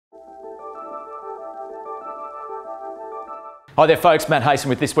Hi there folks, Matt Hayson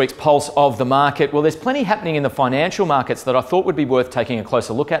with this week's Pulse of the Market. Well, there's plenty happening in the financial markets that I thought would be worth taking a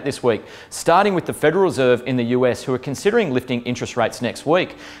closer look at this week, starting with the Federal Reserve in the US, who are considering lifting interest rates next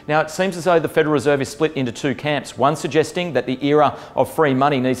week. Now, it seems as though the Federal Reserve is split into two camps, one suggesting that the era of free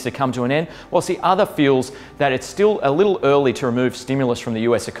money needs to come to an end, whilst the other feels that it's still a little early to remove stimulus from the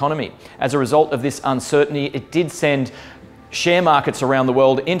US economy. As a result of this uncertainty, it did send share markets around the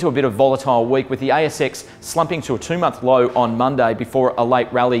world into a bit of volatile week, with the ASX slumping to a two-month low on Monday before a late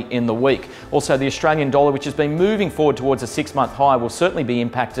rally in the week. Also, the Australian dollar, which has been moving forward towards a six-month high, will certainly be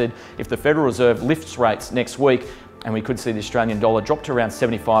impacted if the Federal Reserve lifts rates next week, and we could see the Australian dollar drop to around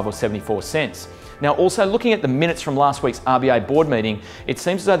 75 or 74 cents. Now, also looking at the minutes from last week's RBA board meeting, it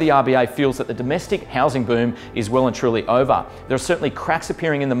seems as though the RBA feels that the domestic housing boom is well and truly over. There are certainly cracks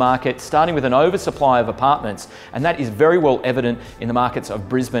appearing in the market, starting with an oversupply of apartments, and that is very well evident in the markets of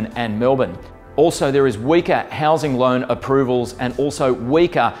Brisbane and Melbourne. Also, there is weaker housing loan approvals and also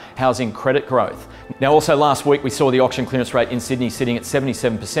weaker housing credit growth. Now, also last week we saw the auction clearance rate in Sydney sitting at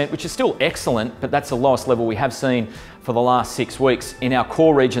 77%, which is still excellent, but that's the lowest level we have seen for the last 6 weeks. In our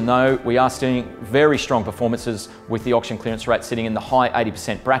core region though, we are seeing very strong performances with the auction clearance rate sitting in the high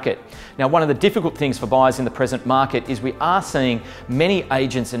 80% bracket. Now, one of the difficult things for buyers in the present market is we are seeing many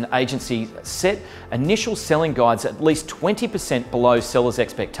agents and agencies set initial selling guides at least 20% below sellers'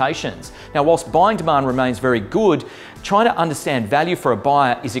 expectations. Now, whilst buying demand remains very good, trying to understand value for a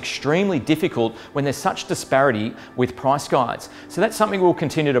buyer is extremely difficult when there's such disparity with price guides. So that's something we'll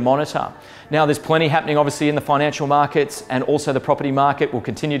continue to monitor. Now, there's plenty happening obviously in the financial markets and also the property market. We'll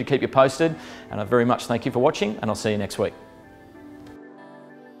continue to keep you posted, and I very much thank you for watching, and I'll see you next week.